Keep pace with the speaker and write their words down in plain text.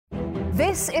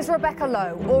This is Rebecca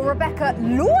Lowe, or Rebecca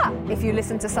Lua, if you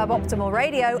listen to Suboptimal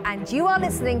Radio, and you are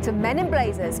listening to Men in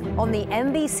Blazers on the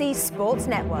NBC Sports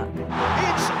Network.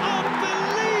 It's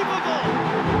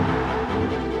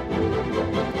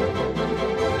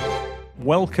unbelievable!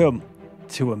 Welcome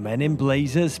to a Men in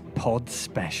Blazers pod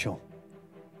special.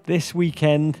 This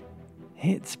weekend,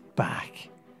 it's back.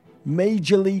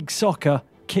 Major League Soccer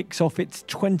kicks off its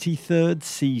 23rd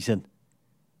season.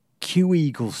 Cue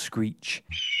Eagles screech.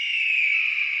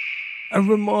 A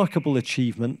remarkable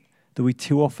achievement that we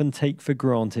too often take for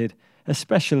granted,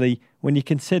 especially when you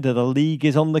consider the league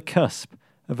is on the cusp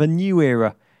of a new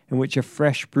era in which a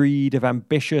fresh breed of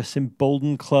ambitious,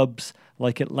 emboldened clubs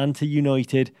like Atlanta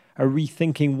United are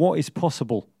rethinking what is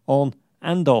possible on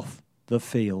and off the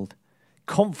field.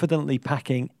 Confidently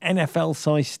packing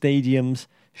NFL-sized stadiums,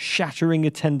 shattering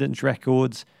attendance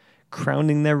records,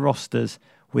 crowning their rosters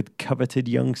with coveted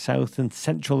young South and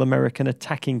Central American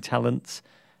attacking talents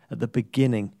at the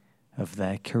beginning of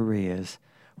their careers.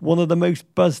 One of the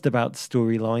most buzzed about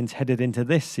storylines headed into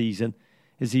this season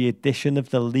is the addition of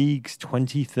the league's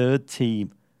 23rd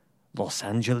team, Los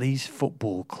Angeles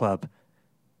Football Club.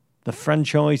 The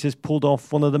franchise has pulled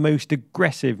off one of the most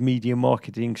aggressive media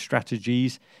marketing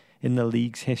strategies in the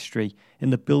league's history in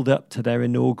the build-up to their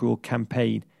inaugural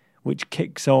campaign, which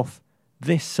kicks off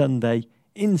this Sunday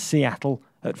in Seattle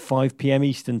at 5 p.m.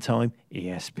 Eastern Time,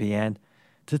 ESPN.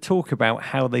 To talk about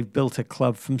how they've built a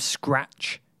club from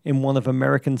scratch in one of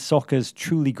American soccer's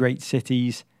truly great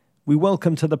cities, we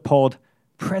welcome to the pod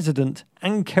president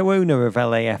and co-owner of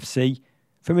LAFC,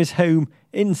 from his home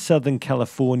in Southern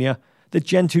California, the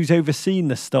gent who's overseen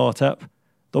the startup,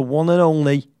 the one and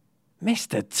only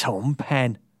Mr. Tom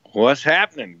Penn. What's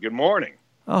happening? Good morning.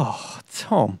 Oh,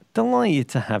 Tom, delighted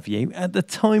to have you. At the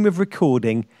time of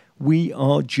recording, we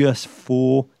are just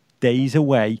 4 days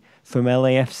away from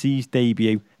LAFC's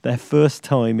debut, their first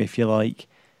time, if you like.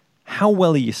 How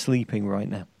well are you sleeping right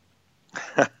now?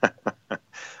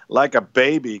 Like a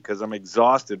baby, because I'm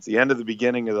exhausted. It's the end of the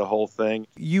beginning of the whole thing.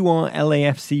 You are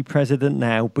LAFC president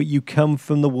now, but you come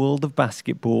from the world of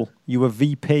basketball. You were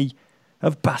VP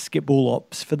of basketball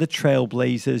ops for the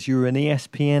Trailblazers. You're an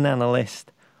ESPN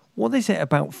analyst. What is it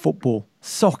about football,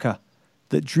 soccer,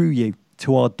 that drew you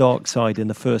to our dark side in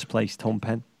the first place, Tom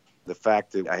Penn? The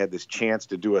fact that I had this chance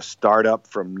to do a startup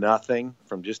from nothing,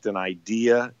 from just an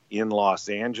idea in Los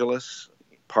Angeles,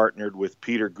 partnered with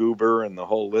Peter Guber and the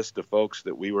whole list of folks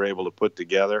that we were able to put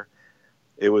together.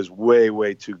 It was way,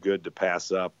 way too good to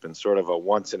pass up, and sort of a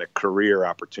once-in-a-career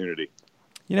opportunity.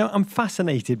 You know, I'm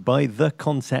fascinated by the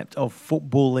concept of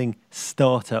footballing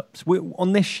startups.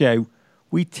 On this show,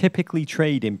 we typically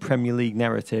trade in Premier League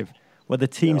narrative, where the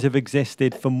teams have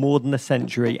existed for more than a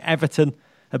century. Everton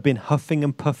have been huffing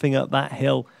and puffing up that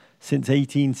hill since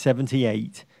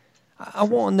 1878. I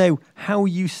want to know how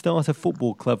you start a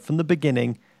football club from the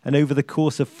beginning and over the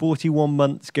course of 41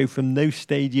 months go from no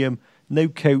stadium, no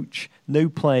coach, no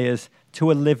players to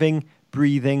a living,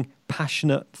 breathing,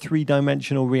 passionate,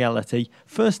 three-dimensional reality.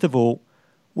 First of all,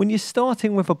 when you're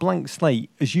starting with a blank slate,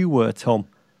 as you were, Tom,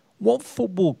 what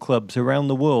football clubs around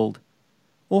the world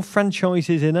or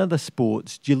franchises in other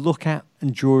sports do you look at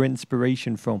and draw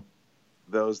inspiration from?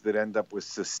 Those that end up with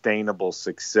sustainable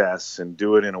success and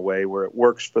do it in a way where it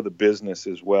works for the business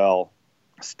as well.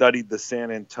 Studied the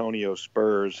San Antonio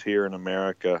Spurs here in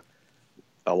America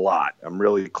a lot. I'm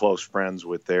really close friends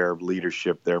with their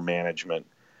leadership, their management.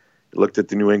 Looked at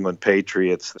the New England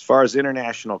Patriots. As far as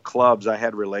international clubs, I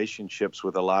had relationships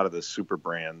with a lot of the super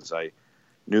brands. I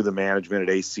knew the management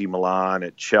at AC Milan,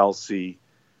 at Chelsea.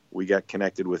 We got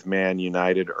connected with Man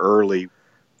United early.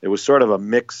 It was sort of a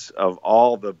mix of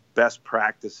all the best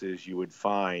practices you would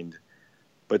find,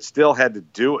 but still had to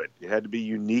do it. It had to be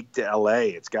unique to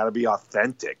LA. It's got to be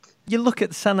authentic. You look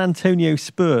at San Antonio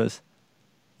Spurs.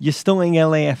 You're starting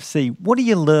LAFC. What do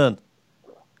you learn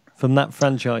from that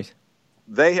franchise?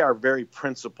 They are very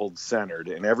principled-centered,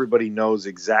 and everybody knows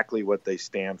exactly what they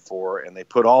stand for, and they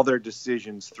put all their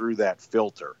decisions through that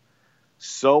filter.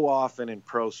 So often in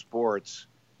pro sports,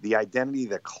 the identity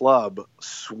of the club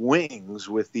swings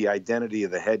with the identity of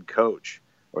the head coach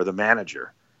or the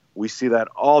manager. We see that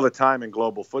all the time in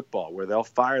global football, where they'll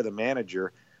fire the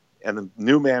manager and the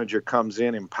new manager comes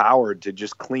in empowered to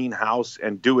just clean house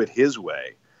and do it his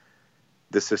way.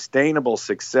 The sustainable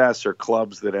success are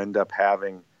clubs that end up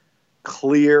having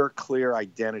clear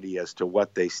identity as to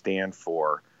what they stand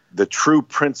for. The true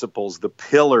principles, the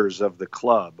pillars of the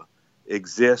club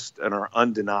exist and are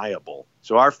undeniable.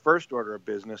 So our first order of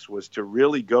business was to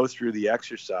really go through the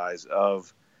exercise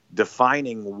of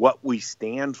defining what we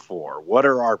stand for. What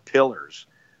are our pillars?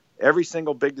 Every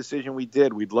single big decision we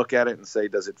did, we'd look at it and say,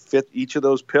 does it fit each of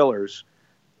those pillars?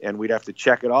 and we'd have to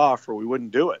check it off or we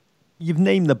wouldn't do it. You've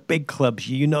named the big clubs,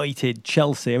 United,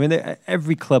 Chelsea. I mean,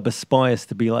 every club aspires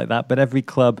to be like that, but every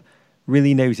club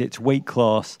really knows its weight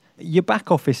class. Your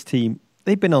back office team,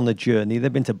 they've been on a journey.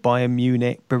 They've been to Bayern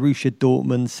Munich, Borussia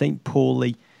Dortmund, St.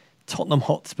 Pauli, Tottenham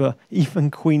Hotspur, even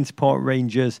Queen's Park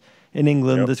Rangers in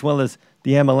England, as well as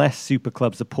the MLS super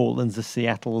clubs, the Portlands, the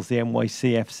Seattles, the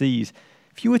NYCFCs.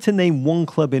 If you were to name one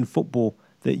club in football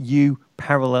that you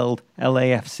paralleled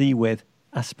LAFC with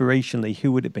aspirationally,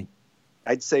 who would it be?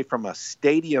 I'd say from a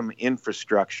stadium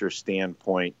infrastructure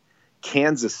standpoint,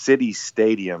 Kansas City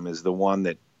Stadium is the one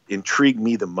that intrigued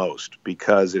me the most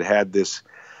because it had this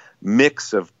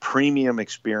mix of premium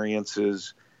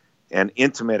experiences and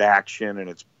intimate action, and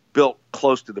it's built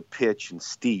close to the pitch and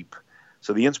steep.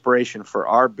 So the inspiration for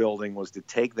our building was to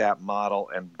take that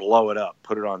model and blow it up,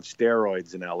 put it on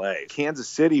steroids in LA. Kansas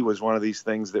City was one of these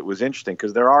things that was interesting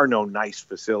because there are no nice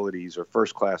facilities or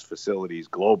first-class facilities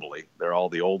globally. They're all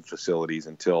the old facilities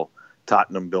until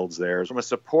Tottenham builds theirs. From a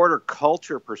supporter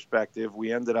culture perspective,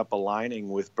 we ended up aligning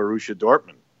with Borussia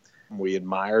Dortmund. We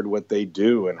admired what they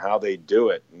do and how they do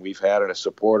it. And we've had a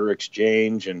supporter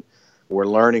exchange, and we're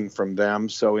learning from them.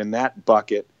 So in that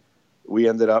bucket, we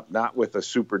ended up not with a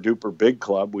super duper big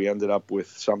club. We ended up with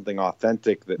something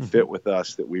authentic that fit with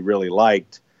us that we really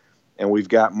liked. And we've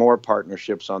got more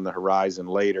partnerships on the horizon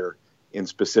later in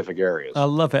specific areas. I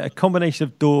love it. A combination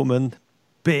of Dortmund,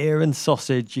 beer and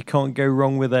sausage. You can't go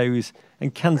wrong with those.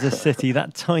 And Kansas City,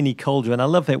 that tiny cauldron. I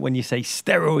love it when you say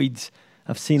steroids.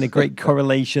 I've seen a great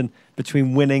correlation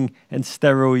between winning and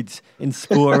steroids in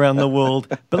sport around the world.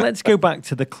 But let's go back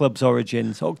to the club's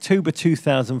origins. October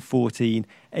 2014,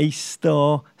 a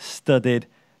star-studded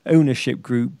ownership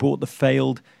group bought the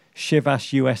failed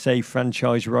Chivas USA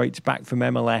franchise rights back from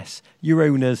MLS. Your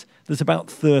owners, there's about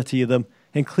 30 of them,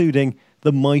 including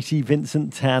the mighty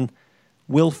Vincent Tan,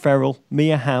 Will Ferrell,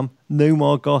 Mia Hamm,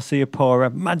 Nomar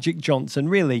Garcia-Parra, Magic Johnson.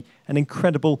 Really an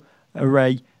incredible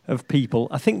array of people.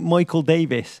 I think Michael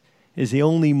Davis is the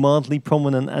only mildly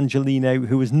prominent Angelino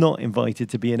who was not invited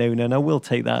to be an owner, and I will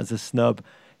take that as a snub.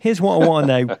 Here's what I want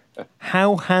to know.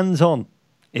 How hands-on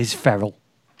is Ferrell?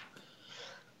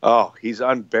 Oh, he's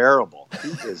unbearable. He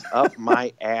is up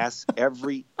my ass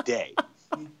every day.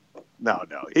 No,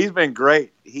 he's been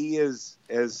great. He is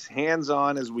as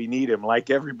hands-on as we need him, like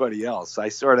everybody else. I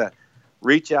sort of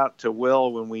reach out to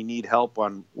Will when we need help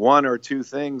on one or two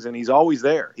things, and he's always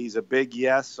there. He's a big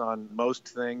yes on most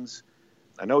things.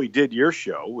 I know he did your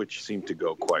show, which seemed to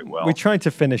go quite well. We tried to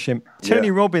finish him.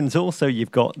 Tony Robbins also, you've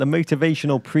got. The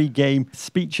motivational pre-game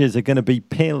speeches are going to be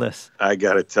peerless. I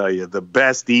got to tell you, the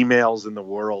best emails in the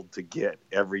world to get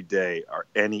every day are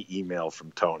any email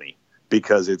from Tony,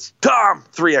 because it's, Tom,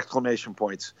 3 exclamation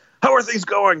points. How are things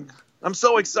going? I'm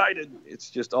so excited. It's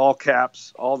just all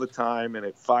caps all the time, and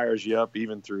it fires you up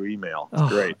even through email.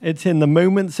 It's great. It's in the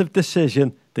moments of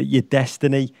decision that your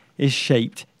destiny is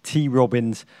shaped. T.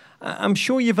 Robbins. I'm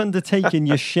sure you've undertaken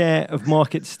your share of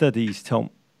market studies,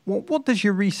 Tom. What does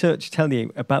your research tell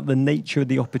you about the nature of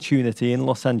the opportunity in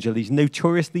Los Angeles,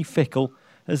 notoriously fickle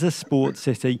as a sports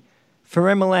city, for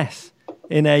MLS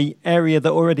in an area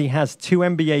that already has 2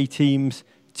 NBA teams,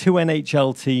 2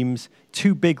 NHL teams,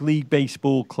 2 big league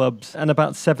baseball clubs, and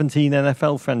about 17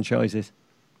 NFL franchises?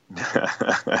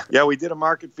 Yeah, we did a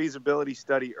market feasibility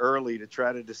study early to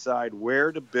try to decide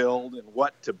where to build and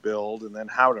what to build and then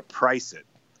how to price it.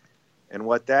 And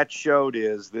what that showed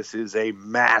is this is a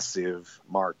massive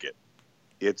market.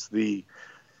 It's the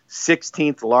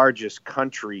 16th largest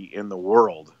country in the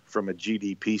world from a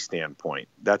GDP standpoint.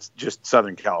 That's just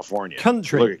Southern California.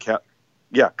 Country? Look at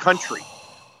country.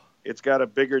 It's got a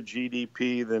bigger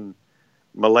GDP than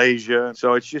Malaysia.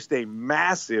 So it's just a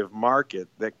massive market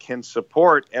that can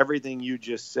support everything you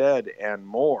just said and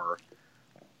more.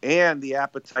 And the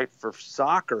appetite for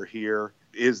soccer here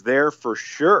is there for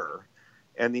sure.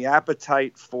 And the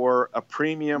appetite for a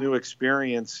premium new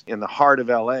experience in the heart of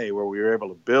LA where we were able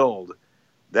to build,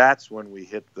 that's when we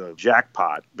hit the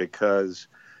jackpot, because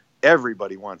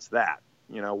everybody wants that.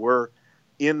 You know, we're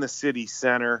in the city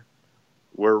center.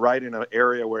 We're right in an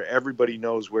area where everybody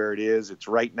knows where it is. It's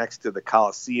right next to the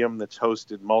Coliseum that's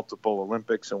hosted multiple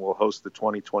Olympics and will host the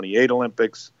 2028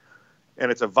 Olympics.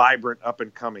 And it's a vibrant,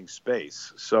 up-and-coming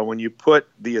space. So when you put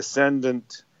the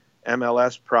Ascendant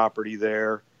MLS property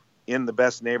there in the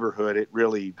best neighborhood, it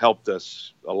really helped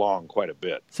us along quite a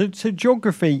bit. So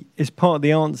geography is part of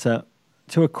the answer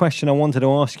to a question I wanted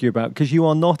to ask you about, because you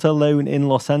are not alone in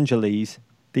Los Angeles.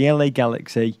 The LA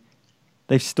Galaxy,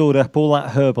 they've stored up all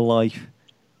that Herbalife.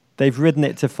 They've ridden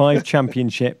it to 5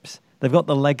 championships. They've got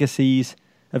the legacies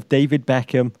of David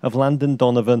Beckham, of Landon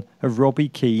Donovan, of Robbie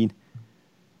Keane.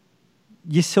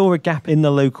 you saw a gap in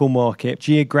the local market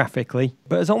geographically,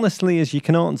 but as honestly as you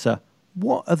can answer,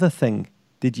 what other thing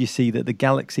did you see that the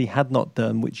Galaxy had not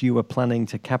done which you were planning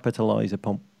to capitalise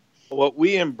upon? What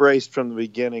we embraced from the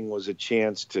beginning was a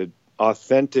chance to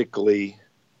authentically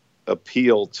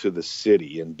appeal to the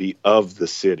city and be of the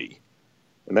city.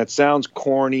 And that sounds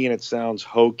corny and it sounds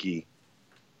hokey,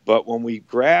 but when we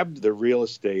grabbed the real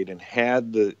estate and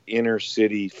had the inner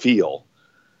city feel,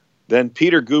 then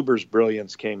Peter Guber's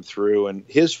brilliance came through, and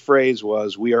his phrase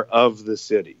was, "We are of the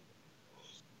city."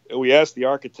 We asked the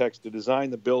architects to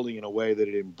design the building in a way that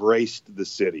it embraced the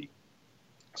city.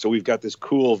 So we've got this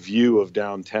cool view of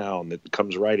downtown that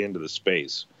comes right into the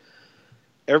space.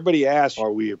 Everybody asks,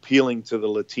 are we appealing to the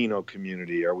Latino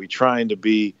community? Are we trying to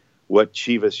be what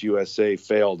Chivas USA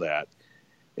failed at?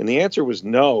 And the answer was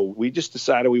no. We just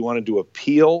decided we wanted to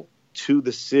appeal to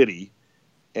the city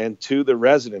and to the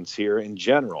residents here in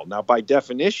general. Now, by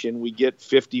definition, we get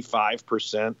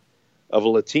 55% of a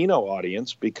Latino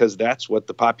audience because that's what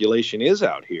the population is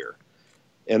out here.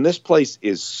 And this place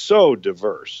is so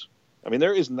diverse. I mean,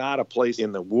 there is not a place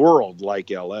in the world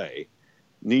like LA.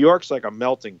 New York's like a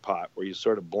melting pot where you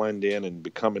sort of blend in and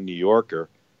become a New Yorker.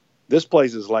 This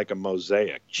place is like a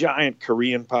mosaic. Giant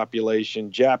Korean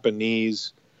population,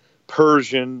 Japanese,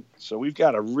 Persian. So we've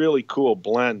got a really cool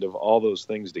blend of all those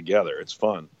things together. It's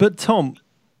fun. But Tom,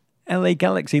 LA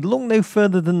Galaxy, look no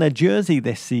further than their jersey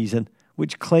this season,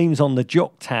 which claims on the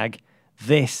jock tag,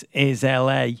 "This is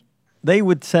LA." They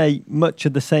would say much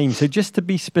of the same. So just to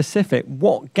be specific,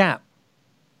 what gap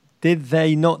did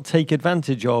they not take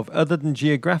advantage of other than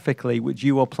geographically, which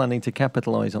you are planning to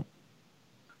capitalize on?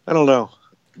 I don't know.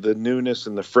 The newness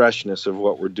and the freshness of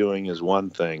what we're doing is one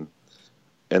thing.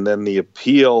 And then the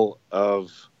appeal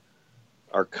of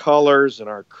our colors and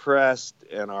our crest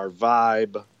and our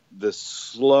vibe, the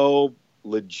slow,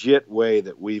 legit way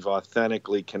that we've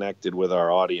authentically connected with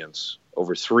our audience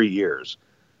over 3 years.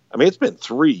 I mean, it's been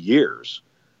 3 years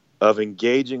of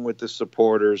engaging with the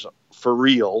supporters for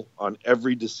real on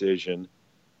every decision,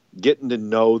 getting to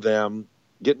know them,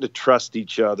 getting to trust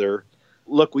each other.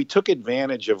 Look, we took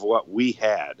advantage of what we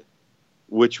had,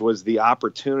 which was the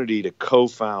opportunity to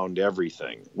co-found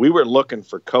everything. We were looking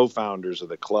for co-founders of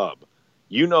the club.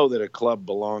 You know that a club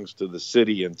belongs to the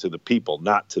city and to the people,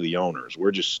 not to the owners.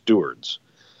 We're just stewards.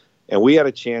 And we had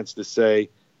a chance to say,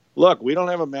 look, we don't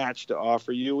have a match to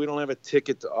offer you. We don't have a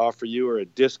ticket to offer you or a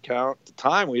discount. At the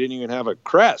time, we didn't even have a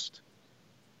crest.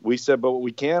 We said, but what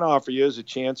we can offer you is a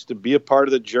chance to be a part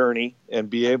of the journey and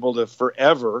be able to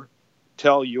forever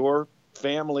tell your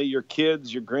family, your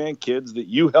kids, your grandkids that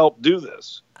you helped do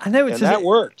this. I know, that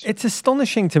worked. It's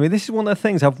astonishing to me. This is one of the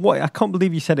things I can't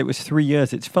believe you said it was 3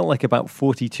 years. It's felt like about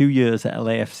 42 years that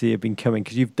LAFC have been coming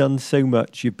because you've done so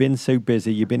much. You've been so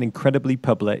busy. You've been incredibly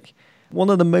public. One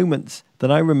of the moments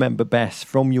that I remember best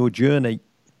from your journey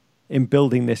in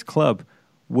building this club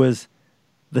was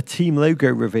the team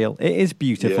logo reveal. It is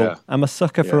beautiful. Yeah. I'm a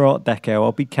sucker for Art Deco,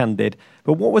 I'll be candid.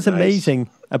 But what was amazing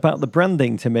about the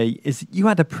branding to me is you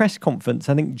had a press conference,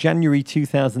 I think January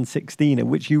 2016, in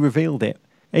which you revealed it.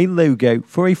 A logo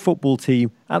for a football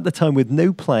team at the time with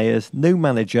no players, no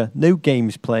manager, no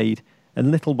games played, and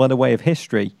little by the way of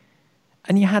history.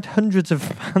 And you had hundreds of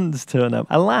fans turn up.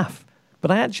 I laugh,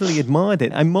 but I actually admired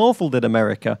it. I marveled at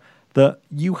America that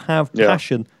you have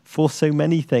passion for so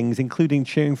many things, including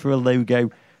cheering for a logo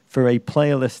for a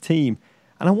playerless team.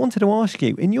 And I wanted to ask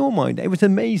you, in your mind, it was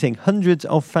amazing. Hundreds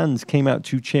of fans came out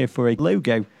to cheer for a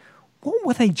logo. What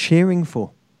were they cheering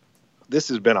for? This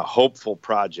has been a hopeful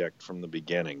project from the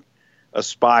beginning.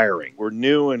 Aspiring. We're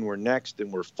new and we're next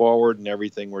and we're forward in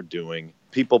everything we're doing.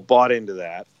 People bought into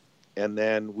that. And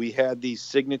then we had these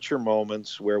signature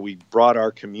moments where we brought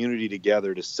our community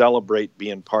together to celebrate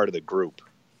being part of the group.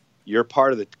 You're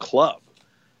part of the club.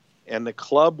 And the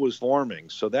club was forming.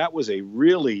 So that was a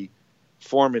really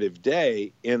formative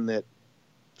day in that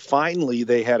finally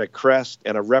they had a crest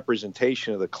and a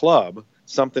representation of the club,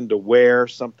 something to wear,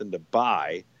 something to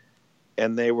buy.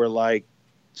 And they were like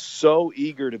so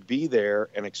eager to be there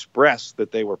and express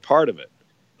that they were part of it.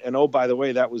 And oh, by the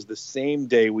way, that was the same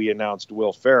day we announced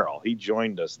Will Ferrell. He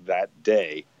joined us that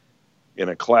day in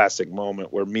a classic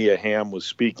moment where Mia Hamm was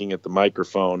speaking at the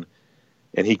microphone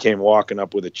and he came walking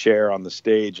up with a chair on the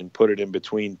stage and put it in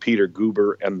between Peter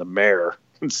Guber and the mayor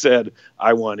and said,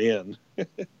 "I want in."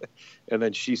 And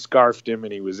then she scarfed him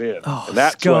and he was in. Oh, and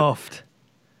that's scarfed.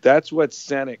 That's what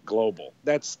sent it global.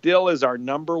 That still is our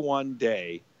number one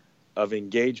day of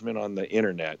engagement on the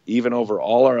internet, even over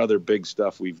all our other big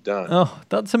stuff we've done. Oh,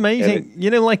 that's amazing.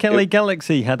 Like LA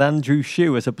Galaxy had Andrew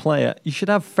Shue as a player. You should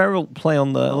have Ferrell play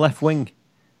on the left wing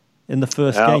in the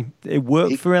first game. It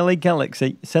worked for LA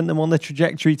Galaxy, sent them on the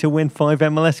trajectory to win 5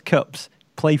 MLS Cups.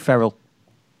 Play Ferrell.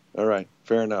 All right,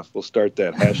 fair enough. We'll start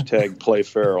that. Hashtag Play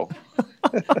Ferrell.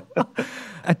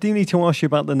 I do need to ask you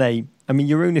about the name. I mean,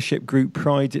 your ownership group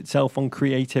prides itself on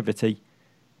creativity.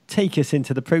 Take us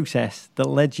into the process that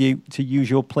led you to use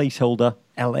your placeholder,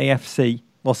 LAFC,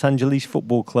 Los Angeles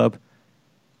Football Club,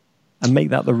 and make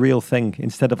that the real thing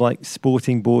instead of like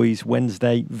Sporting Boys,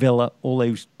 Wednesday, Villa, all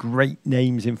those great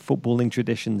names in footballing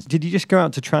traditions. Did you just go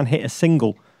out to try and hit a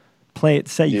single, play it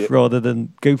safe rather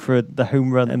than go for the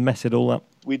home run and mess it all up?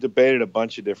 We debated a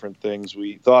bunch of different things.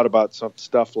 We thought about some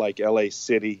stuff like LA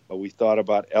City. We thought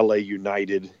about LA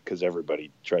United because everybody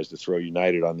tries to throw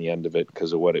United on the end of it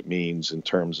because of what it means in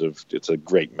terms of it's a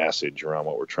great message around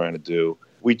what we're trying to do.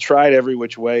 We tried every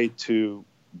which way to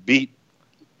beat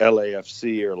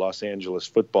LAFC or Los Angeles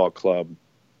Football Club.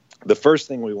 The first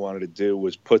thing we wanted to do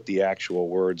was put the actual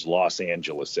words Los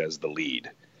Angeles as the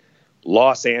lead.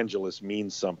 Los Angeles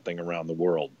means something around the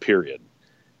world, period.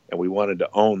 And we wanted to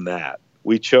own that.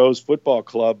 We chose football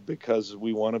club because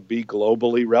we want to be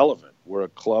globally relevant. We're a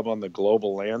club on the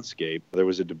global landscape. There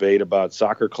was a debate about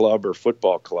soccer club or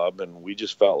football club, and we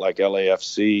just felt like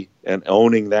LAFC and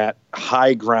owning that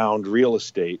high ground real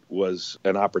estate was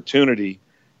an opportunity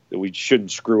that we shouldn't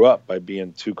screw up by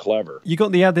being too clever. You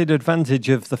got the added advantage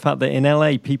of the fact that in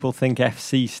LA, people think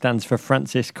FC stands for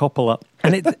Francis Coppola.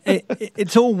 And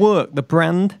it's all work, the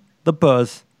brand, the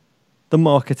buzz, the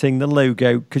marketing, the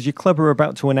logo, because your club are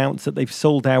about to announce that they've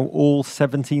sold out all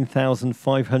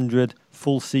 17,500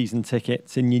 full season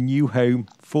tickets in your new home,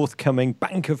 forthcoming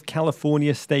Bank of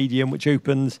California Stadium, which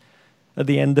opens at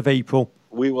the end of April.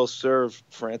 We will serve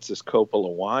Francis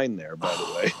Coppola wine there, by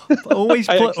the way. always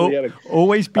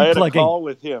be I had plugging. A call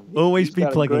with him. Always He's be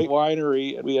got plugging. A great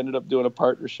winery, and we ended up doing a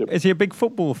partnership. Is he a big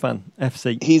football fan,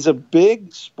 FC? He's a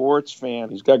big sports fan.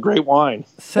 He's got great wine.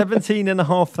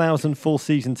 17,500 full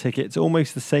season tickets,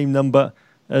 almost the same number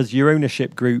as your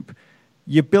ownership group.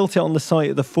 You built it on the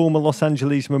site of the former Los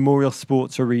Angeles Memorial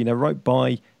Sports Arena, right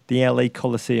by the LA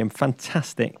Coliseum.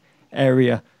 Fantastic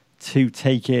area to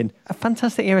take in. A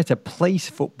fantastic area to place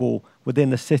football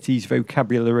within the city's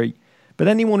vocabulary. But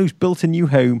anyone who's built a new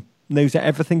home knows that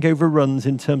everything overruns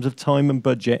in terms of time and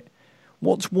budget.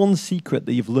 What's one secret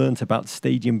that you've learnt about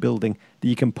stadium building that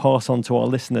you can pass on to our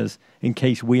listeners in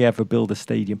case we ever build a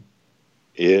stadium?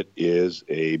 It is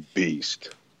a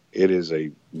beast. It is a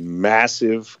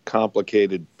massive,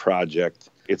 complicated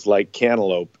project. It's like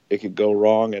cantaloupe. It could go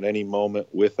wrong at any moment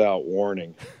without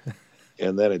warning.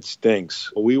 And then it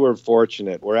stinks. We were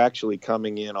fortunate. We're actually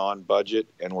coming in on budget,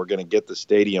 and we're going to get the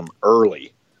stadium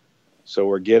early. So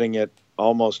we're getting it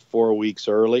almost 4 weeks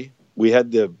early. We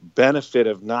had the benefit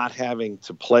of not having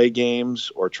to play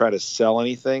games or try to sell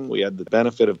anything. We had the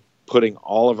benefit of putting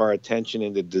all of our attention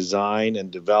into design and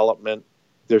development.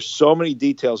 There's so many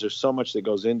details. There's so much that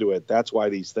goes into it. That's why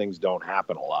these things don't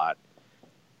happen a lot.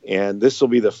 And this will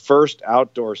be the first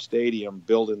outdoor stadium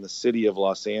built in the city of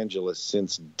Los Angeles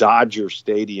since Dodger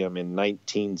Stadium in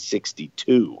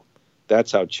 1962.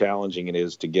 That's how challenging it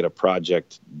is to get a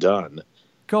project done.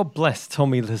 God bless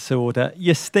Tommy Lasorda.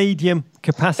 Your stadium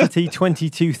capacity,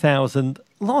 22,000.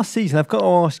 Last season, I've got to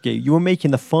ask you, you were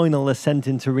making the final ascent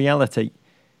into reality.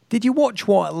 Did you watch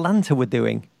what Atlanta were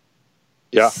doing?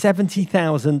 Yeah.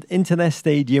 70,000 into their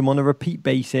stadium on a repeat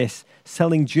basis,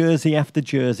 selling jersey after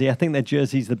jersey. I think their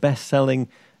jersey's the best selling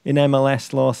in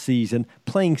MLS last season,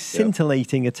 playing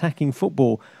scintillating, attacking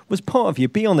football. Was part of you,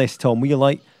 be honest, Tom, were you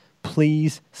like,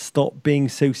 please stop being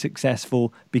so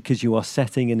successful because you are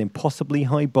setting an impossibly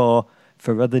high bar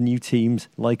for other new teams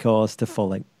like ours to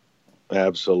follow?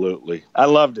 Absolutely. I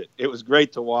loved it. It was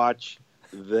great to watch.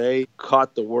 They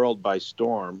caught the world by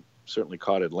storm, certainly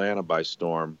caught Atlanta by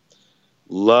storm.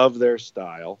 Love their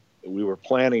style. We were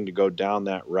planning to go down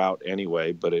that route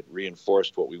anyway, but it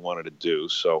reinforced what we wanted to do.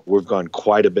 So we've gone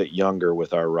quite a bit younger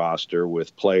with our roster,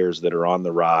 with players that are on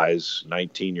the rise,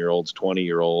 19-year-olds,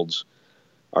 20-year-olds.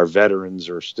 Our veterans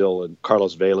are still in.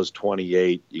 Carlos Vela's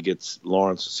 28. You get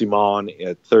Lawrence Simon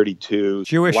at 32.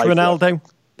 Jewish Ronaldo,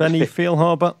 Benny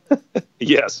Feilhaber.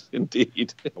 Yes,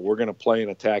 indeed. We're going to play an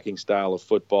attacking style of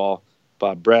football.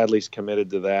 Bob Bradley's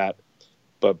committed to that.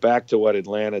 But back to what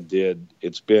Atlanta did,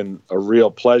 it's been a real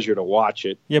pleasure to watch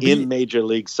it. Yeah, in Major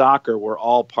League Soccer, we're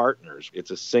all partners. It's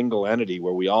a single entity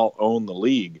where we all own the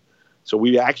league. So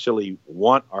we actually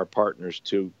want our partners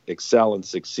to excel and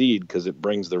succeed because it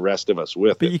brings the rest of us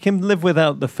with it. But you can live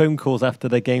without the phone calls after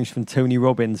their games from Tony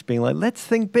Robbins being like, let's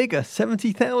think bigger,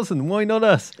 70,000, why not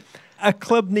us? A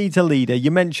club needs a leader. You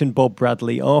mentioned Bob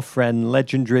Bradley, our friend,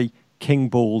 legendary King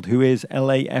Bald, who is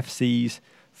LAFC's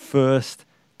first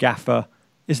gaffer.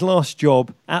 His last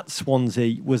job at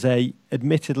Swansea was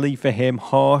admittedly for him,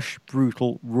 harsh,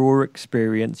 brutal, raw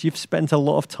experience. You've spent a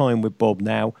lot of time with Bob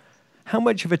now. How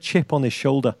much of a chip on his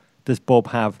shoulder does Bob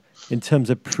have in terms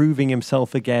of proving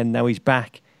himself again now he's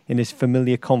back in his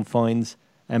familiar confines,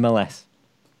 MLS?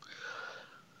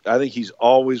 I think he's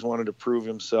always wanted to prove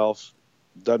himself.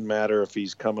 Doesn't matter if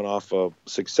he's coming off a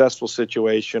successful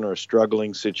situation or a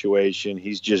struggling situation.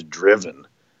 He's just driven,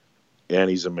 and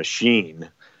he's a machine.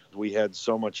 We had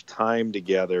so much time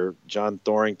together, John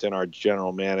Thorrington, our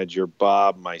general manager,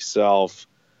 Bob, myself,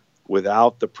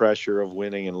 without the pressure of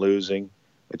winning and losing,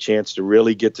 a chance to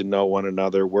really get to know one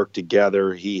another, work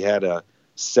together. He had a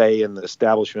say in the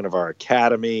establishment of our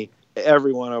academy.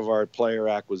 Every one of our player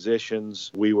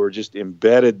acquisitions, we were just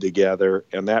embedded together,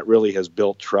 and that really has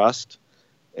built trust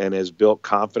and has built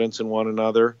confidence in one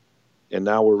another. And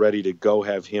now we're ready to go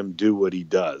have him do what he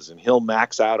does. And he'll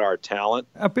max out our talent.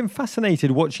 I've been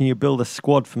fascinated watching you build a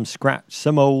squad from scratch.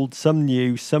 Some old, some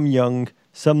new, some young,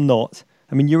 some not.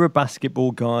 I mean, you're a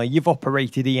basketball guy. You've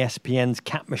operated ESPN's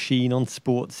Cap Machine on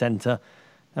SportsCenter.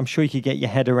 I'm sure you could get your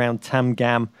head around Tam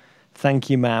Gam. Thank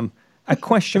you, ma'am. A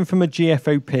question from a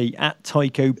GFOP at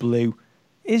Tycho Blue.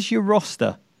 Is your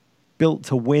roster built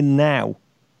to win now?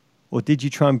 Or did you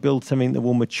try and build something that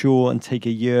will mature and take a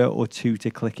year or two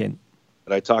to click in?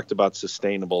 I talked about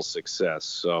sustainable success.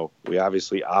 So we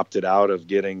obviously opted out of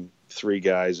getting 3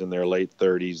 guys in their late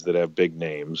 30s that have big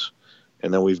names.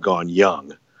 And then we've gone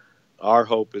young. Our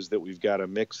hope is that we've got a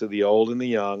mix of the old and the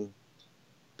young,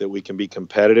 that we can be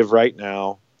competitive right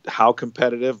now. How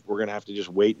competitive, we're going to have to just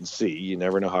wait and see. You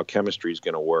never know how chemistry is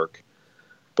going to work.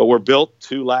 But we're built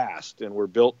to last, and we're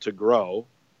built to grow.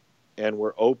 And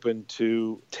we're open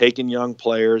to taking young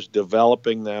players,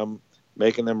 developing them,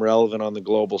 making them relevant on the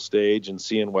global stage and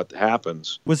seeing what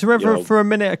happens. Was there ever, for a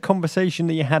minute, a conversation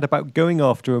that you had about going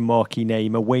after a marquee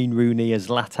name, a Wayne Rooney, a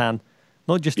Zlatan?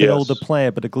 Not just an older player,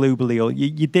 but a globally, or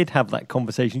you did have that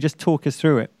conversation. Just talk us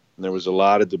through it. And there was a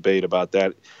lot of debate about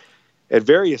that. At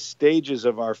various stages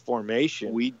of our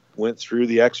formation, we went through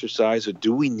the exercise of,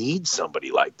 do we need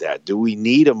somebody like that? Do we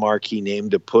need a marquee name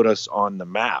to put us on the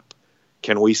map?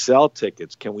 Can we sell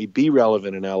tickets? Can we be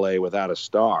relevant in LA without a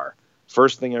star?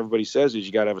 First thing everybody says is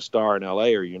you got to have a star in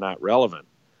LA or you're not relevant.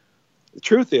 The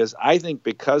truth is, I think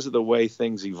because of the way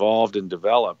things evolved and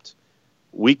developed,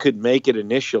 we could make it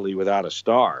initially without a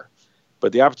star.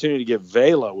 But the opportunity to get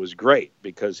Vela was great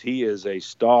because he is a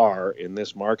star in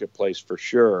this marketplace for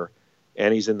sure.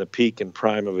 And he's in the peak and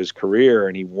prime of his career,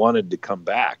 and he wanted to come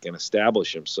back and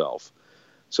establish himself.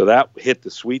 So that hit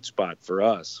the sweet spot for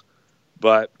us.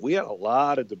 But we had a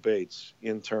lot of debates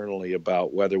internally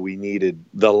about whether we needed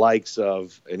the likes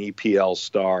of an EPL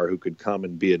star who could come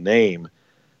and be a name.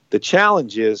 The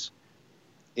challenge is,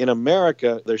 in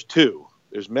America, there's 2.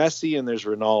 There's Messi and there's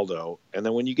Ronaldo. And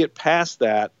then when you get past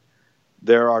that,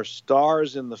 there are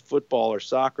stars in the football or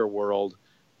soccer world,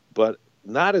 but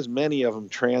not as many of them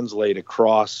translate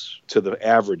across to the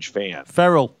average fan.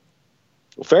 Farrell.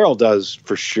 Well, Farrell does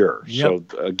for sure.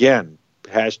 Yep. So, again,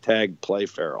 hashtag play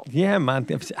Farrell. Yeah, man.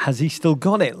 Has he still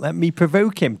got it? Let me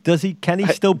provoke him. Does he? Can he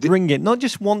still bring it? Not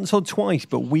just once or twice,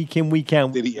 but week in, week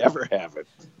out. Did he ever have it?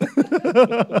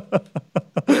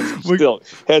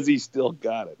 Has he still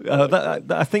got it?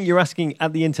 I think you're asking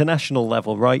at the international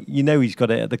level, right? You know he's got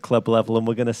it at the club level, and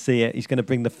we're going to see it. He's going to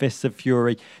bring the fists of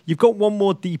fury. You've got one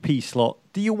more DP slot.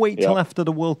 Do you wait till after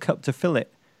the World Cup to fill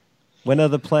it? When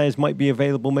other players might be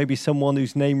available, maybe someone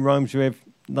whose name rhymes with,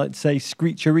 let's say,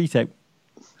 Screecherito?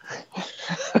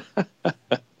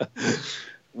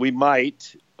 We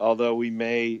might, although we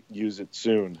may use it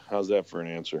soon. How's that for an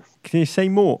answer? Can you say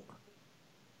more?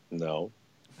 No.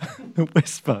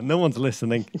 Whisper. No one's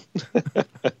listening.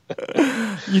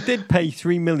 You did pay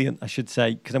 $3 million, I should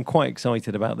say, because I'm quite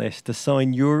excited about this, to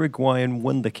sign Uruguayan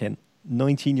wonderkin,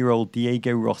 19-year-old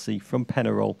Diego Rossi from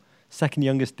Penarol, second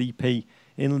youngest DP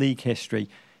in league history.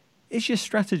 Is your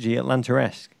strategy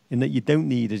Atlanta-esque in that you don't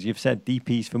need, as you've said,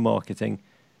 DPs for marketing,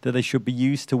 that they should be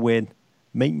used to win,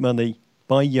 make money,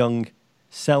 buy young,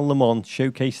 sell them on,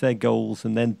 showcase their goals,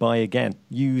 and then buy again?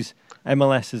 Use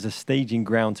MLS as a staging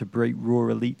ground to break raw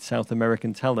elite South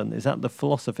American talent. Is that the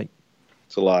philosophy?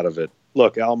 It's a lot of it.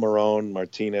 Look, Almiron,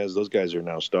 Martinez, those guys are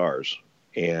now stars.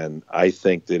 And I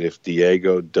think that if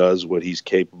Diego does what he's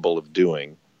capable of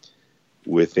doing,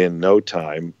 within no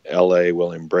time, LA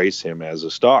will embrace him as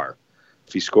a star.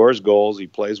 If he scores goals, he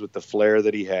plays with the flair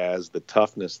that he has, the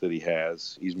toughness that he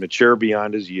has. He's mature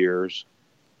beyond his years.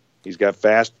 He's got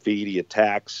fast feet. He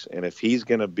attacks. And if he's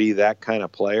going to be that kind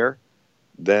of player,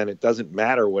 then it doesn't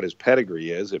matter what his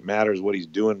pedigree is. It matters what he's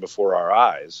doing before our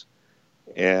eyes.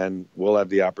 And we'll have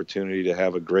the opportunity to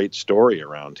have a great story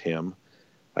around him.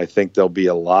 I think there'll be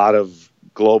a lot of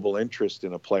global interest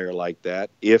in a player like that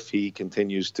if he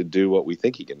continues to do what we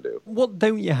think he can do. What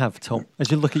don't you have, Tom,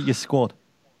 as you look at your squad?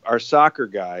 Our soccer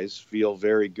guys feel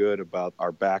very good about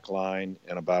our back line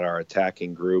and about our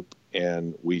attacking group,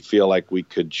 and we feel like we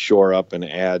could shore up and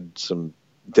add some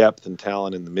depth and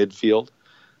talent in the midfield.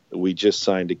 We just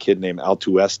signed a kid named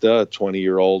Altuesta, a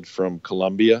 20-year-old from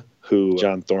Colombia, who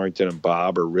John Thornton and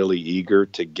Bob are really eager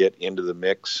to get into the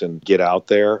mix and get out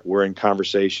there. We're in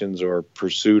conversations or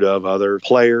pursuit of other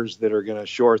players that are going to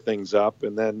shore things up.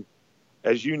 And then,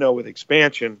 as you know, with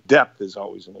expansion, depth is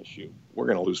always an issue. We're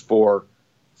going to lose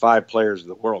 4-5 players of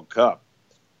the World Cup,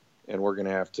 and we're going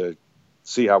to have to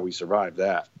see how we survive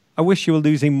that. I wish you were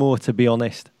losing more, to be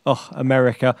honest. Oh,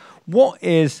 America. What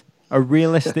is a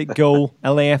realistic goal,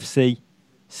 LAFC,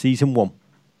 season 1?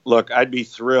 Look, I'd be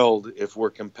thrilled if we're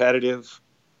competitive,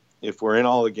 if we're in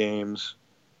all the games,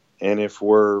 and if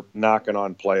we're knocking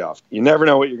on playoff. You never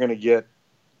know what you're going to get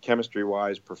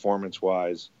chemistry-wise,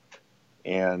 performance-wise,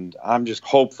 and I'm just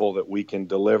hopeful that we can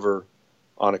deliver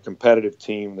on a competitive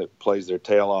team that plays their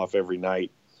tail off every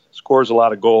night, scores a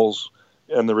lot of goals,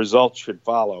 and the results should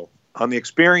follow. On the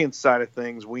experience side of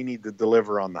things, we need to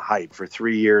deliver on the hype. For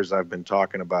 3 years, I've been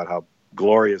talking about how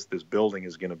glorious this building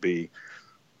is going to be.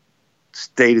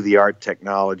 State-of-the-art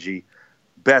technology,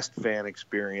 best fan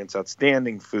experience,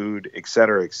 outstanding food, et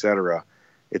cetera, et cetera.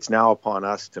 It's now upon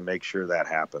us to make sure that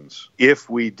happens. If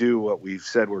we do what we've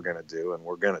said we're going to do, and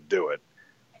we're going to do it,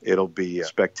 it'll be a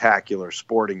spectacular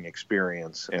sporting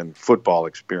experience and football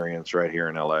experience right here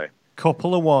in LA.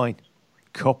 Couple of wine.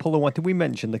 Did we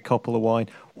mention the couple of wine?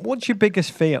 What's your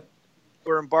biggest fear?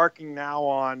 We're embarking now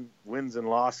on wins and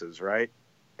losses, right?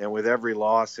 And with every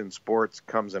loss in sports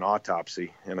comes an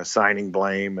autopsy and assigning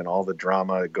blame and all the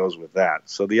drama that goes with that.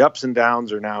 So the ups and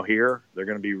downs are now here. They're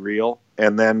going to be real.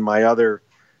 And then my other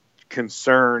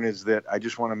concern is that I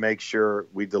just want to make sure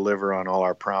we deliver on all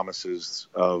our promises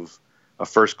of a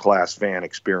first-class fan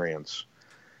experience.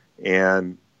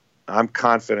 And I'm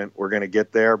confident we're going to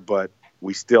get there, but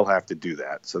we still have to do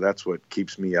that. So that's what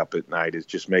keeps me up at night, is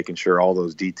just making sure all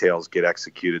those details get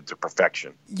executed to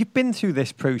perfection. You've been through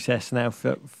this process now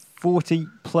for 40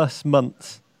 plus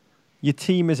months. Your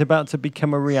team is about to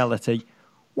become a reality.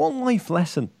 What life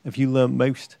lesson have you learned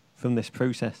most from this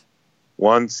process?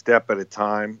 One step at a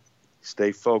time,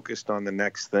 stay focused on the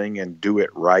next thing and do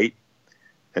it right,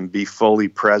 and be fully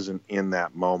present in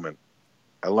that moment.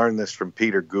 I learned this from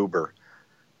Peter Guber.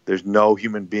 There's no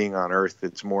human being on earth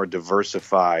that's more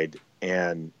diversified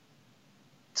and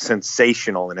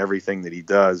sensational in everything that he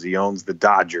does. He owns the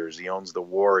Dodgers. He owns the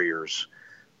Warriors,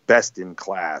 best in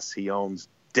class. He owns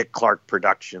Dick Clark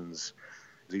Productions.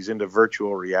 He's into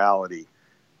virtual reality.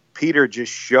 Peter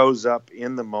just shows up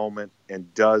in the moment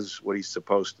and does what he's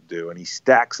supposed to do. And he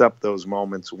stacks up those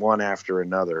moments one after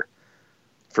another.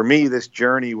 For me, this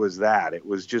journey was that. It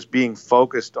was just being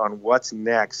focused on what's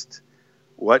next,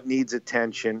 what needs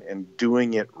attention, and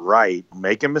doing it right,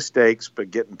 making mistakes,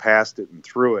 but getting past it and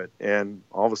through it. And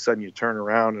all of a sudden you turn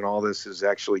around and all this is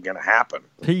actually going to happen.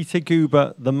 Peter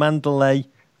Guber, the Mandalay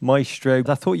maestro.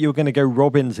 I thought you were going to go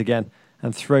Robbins again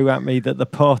and throw at me that the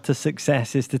path to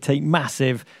success is to take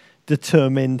massive,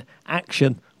 determined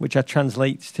action, which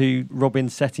translates to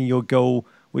Robbins setting your goal,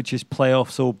 which is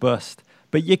playoffs or bust.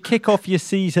 But you kick off your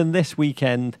season this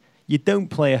weekend. You don't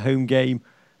play a home game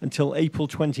until April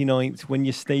 29th when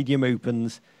your stadium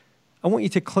opens. I want you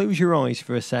to close your eyes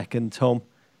for a second, Tom.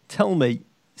 Tell me,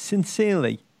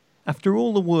 sincerely, after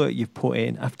all the work you've put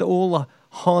in, after all the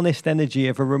harnessed energy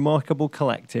of a remarkable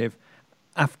collective,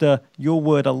 after your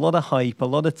word, a lot of hype, a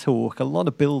lot of talk, a lot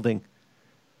of building,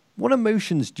 what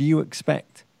emotions do you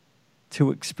expect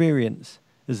to experience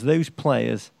as those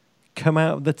players come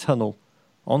out of the tunnel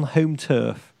on home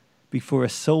turf before a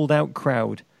sold-out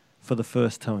crowd for the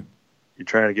first time? You're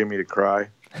trying to get me to cry?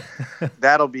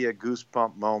 That'll be a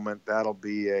goosebump moment. That'll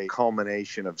be a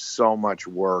culmination of so much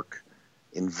work,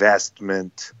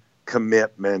 investment,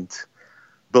 commitment,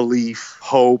 belief,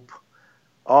 hope,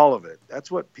 all of it.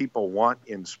 That's what people want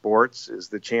in sports, is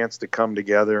the chance to come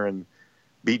together and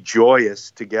be joyous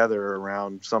together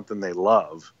around something they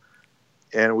love.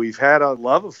 And we've had a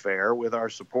love affair with our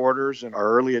supporters and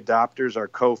our early adopters, our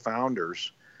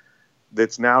co-founders,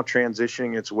 that's now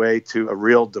transitioning its way to a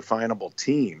real definable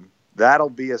team. That'll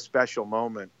be a special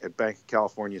moment at Banc of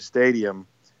California Stadium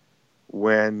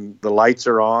when the lights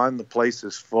are on, the place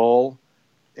is full,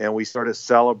 and we sort of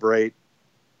celebrate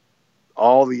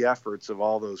all the efforts of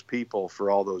all those people for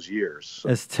all those years.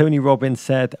 As Tony Robbins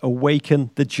said,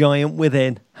 awaken the giant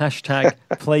within. Hashtag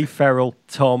play feral,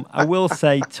 Tom. I will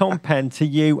say, Tom Penn, to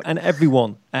you and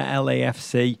everyone at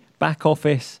LAFC, back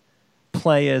office,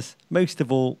 players, most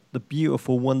of all, the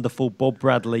beautiful, wonderful Bob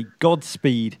Bradley.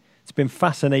 Godspeed. It's been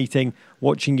fascinating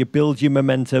watching you build your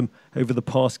momentum over the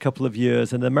past couple of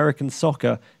years, and American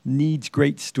soccer needs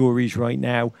great stories right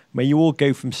now. May you all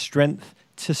go from strength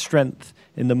to strength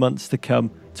in the months to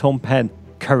come. Tom Penn,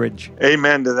 courage.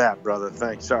 Amen to that, brother.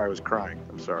 Thanks. Sorry, I was crying.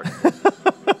 I'm sorry.